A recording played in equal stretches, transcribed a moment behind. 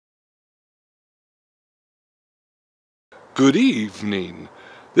Good evening.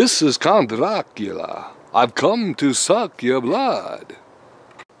 This is Count Dracula. I've come to suck your blood.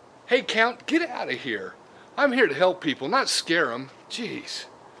 Hey, Count, get out of here. I'm here to help people, not scare them. Jeez.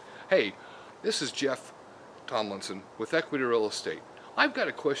 Hey, this is Jeff Tomlinson with Equity Real Estate. I've got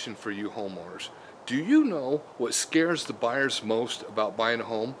a question for you homeowners. Do you know what scares the buyers most about buying a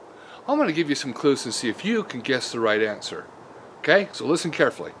home? I'm going to give you some clues and see if you can guess the right answer. Okay, so listen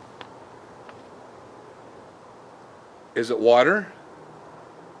carefully. Is it water,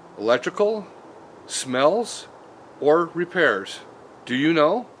 electrical, smells, or repairs? Do you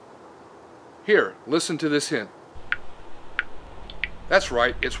know? Here, listen to this hint. That's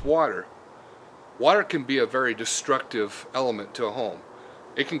right, it's water. Water can be a very destructive element to a home.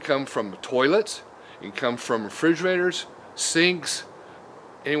 It can come from toilets, it can come from refrigerators, sinks,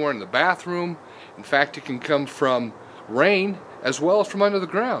 anywhere in the bathroom. In fact, it can come from rain as well as from under the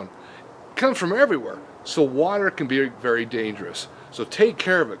ground. It comes from everywhere. So water can be very dangerous. So take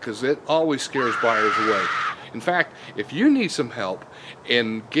care of it because it always scares buyers away. In fact, if you need some help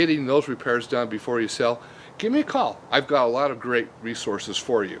in getting those repairs done before you sell, give me a call. I've got a lot of great resources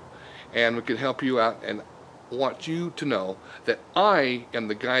for you. And we can help you out, and want you to know that I am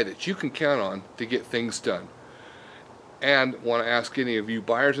the guy that you can count on to get things done. And want to ask any of you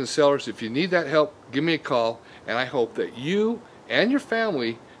buyers and sellers, if you need that help, give me a call, and I hope that you and your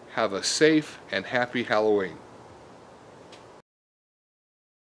family have a safe and happy Halloween.